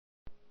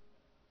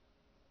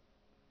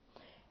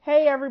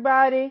Hey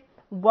everybody,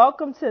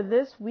 welcome to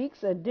this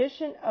week's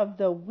edition of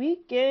the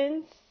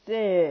Weekend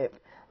Sip.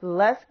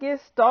 Let's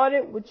get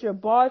started with your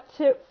bar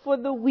tip for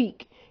the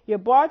week. Your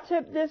bar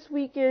tip this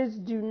week is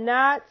do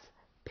not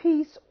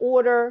piece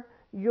order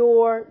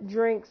your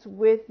drinks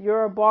with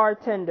your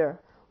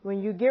bartender.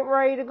 When you get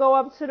ready to go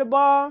up to the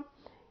bar,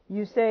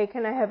 you say,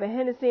 "Can I have a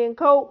Hennessy and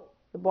Coke?"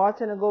 The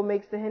bartender go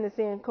makes the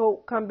Hennessy and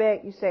Coke, come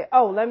back, you say,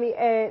 "Oh, let me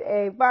add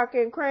a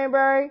vodka and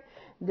cranberry."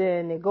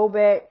 Then they go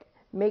back,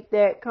 make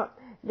that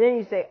then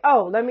you say,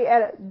 "Oh, let me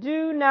add it."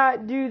 Do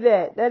not do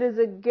that. That is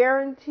a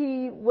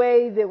guaranteed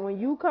way that when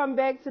you come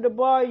back to the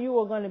bar, you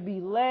are going to be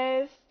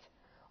last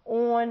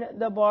on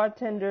the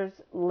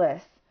bartender's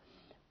list.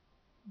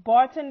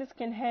 Bartenders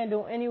can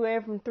handle anywhere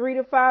from 3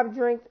 to 5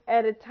 drinks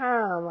at a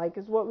time. Like,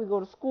 it's what we go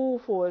to school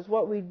for. It's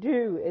what we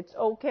do. It's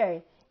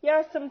okay.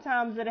 Yeah,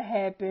 sometimes it'll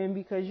happen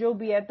because you'll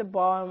be at the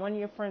bar and one of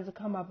your friends will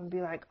come up and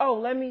be like, "Oh,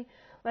 let me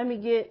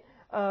get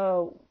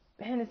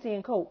Hennessy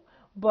and Coke."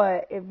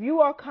 But if you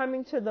are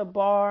coming to the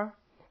bar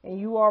and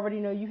you already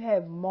know you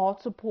have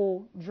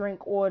multiple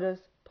drink orders,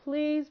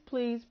 please,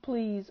 please,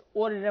 please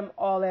order them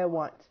all at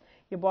once.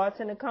 Your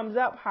bartender comes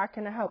up, "How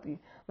can I help you?"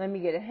 "Let me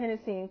get a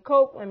Hennessy and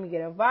Coke, let me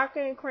get a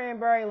vodka and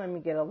cranberry, let me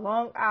get a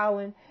Long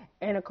Island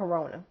and a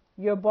Corona."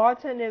 Your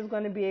bartender is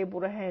going to be able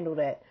to handle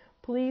that.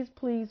 Please,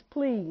 please,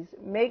 please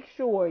make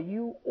sure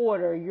you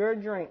order your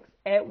drinks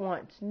at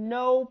once.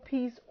 No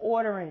piece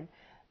ordering.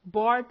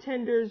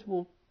 Bartenders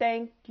will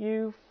thank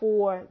you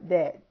for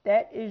that.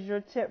 That is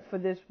your tip for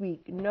this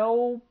week.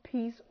 No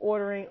piece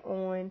ordering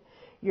on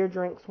your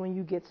drinks when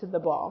you get to the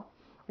bar.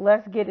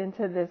 Let's get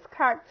into this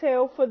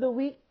cocktail for the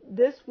week.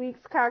 This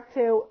week's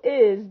cocktail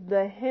is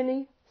the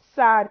Henny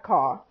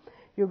Sidecar.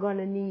 You're going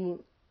to need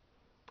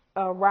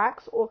a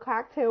rocks or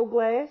cocktail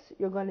glass.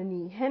 You're going to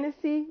need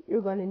Hennessy.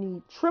 You're going to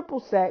need triple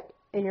sec,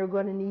 and you're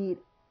going to need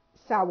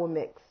sour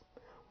mix.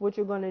 What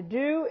you're going to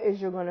do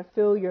is you're going to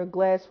fill your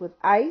glass with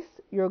ice.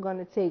 You're going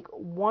to take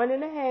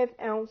 1.5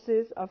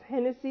 ounces of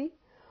Hennessy,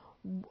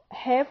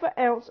 half an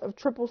ounce of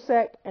triple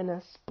sec, and a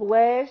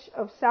splash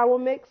of sour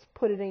mix.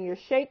 Put it in your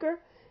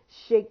shaker.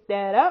 Shake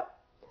that up.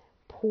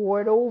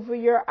 Pour it over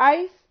your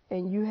ice,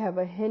 and you have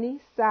a Henny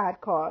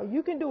Sidecar.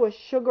 You can do a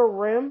sugar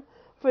rim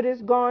for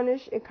this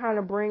garnish. It kind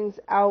of brings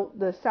out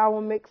the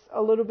sour mix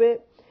a little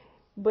bit,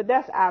 but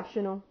that's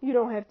optional. You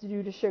don't have to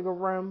do the sugar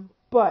rim.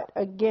 But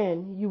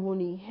again, you will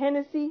need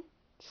Hennessy,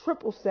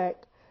 triple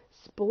sec,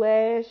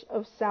 splash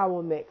of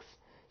sour mix.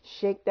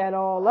 Shake that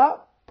all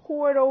up,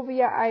 pour it over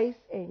your ice,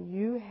 and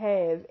you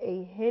have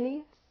a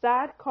Henny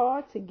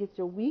Sidecar to get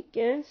your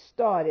weekend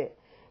started.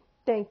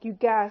 Thank you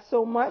guys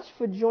so much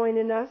for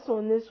joining us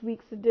on this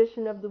week's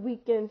edition of the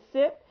Weekend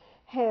Sip.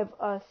 Have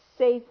a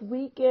safe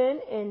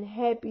weekend and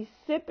happy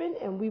sipping,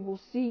 and we will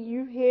see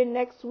you here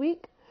next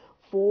week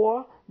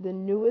for the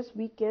newest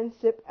Weekend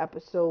Sip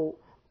episode.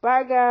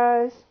 Bye,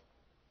 guys.